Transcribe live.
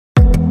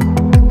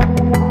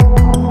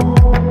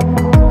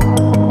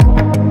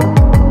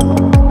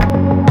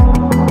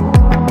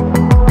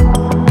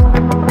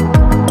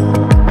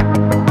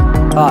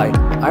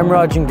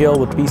Rajin Gill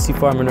with BC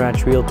Farm and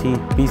Ranch Realty,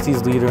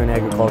 BC's leader in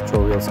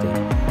agricultural real estate.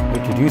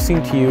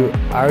 Introducing to you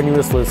our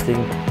newest listing,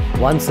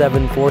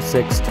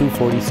 1746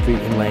 240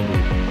 Street in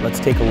Langley. Let's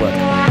take a look.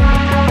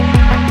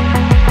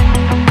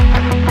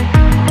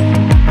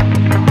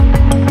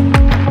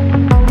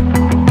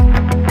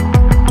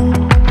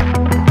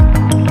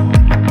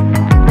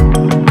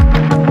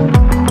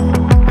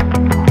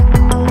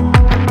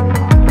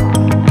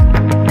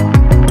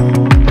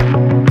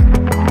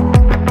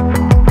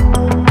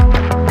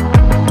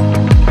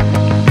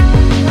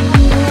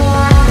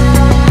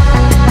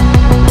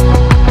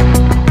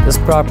 This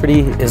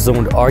property is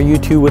zoned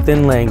RU2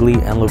 within Langley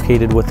and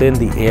located within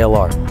the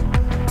ALR.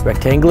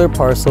 Rectangular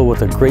parcel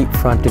with a great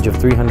frontage of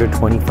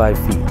 325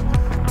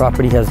 feet.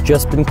 Property has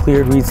just been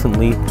cleared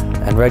recently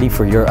and ready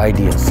for your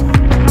ideas.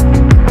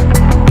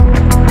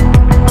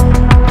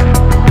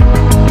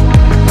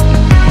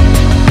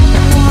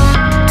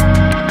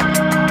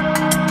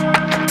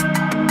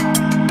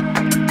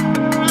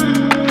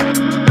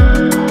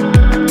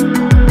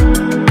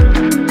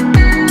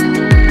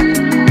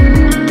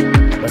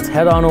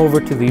 Head on over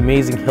to the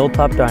amazing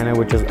Hilltop Diner,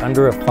 which is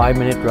under a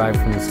 5-minute drive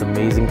from this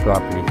amazing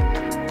property.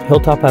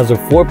 Hilltop has a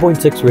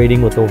 4.6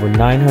 rating with over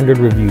 900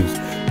 reviews.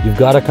 You've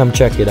got to come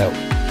check it out.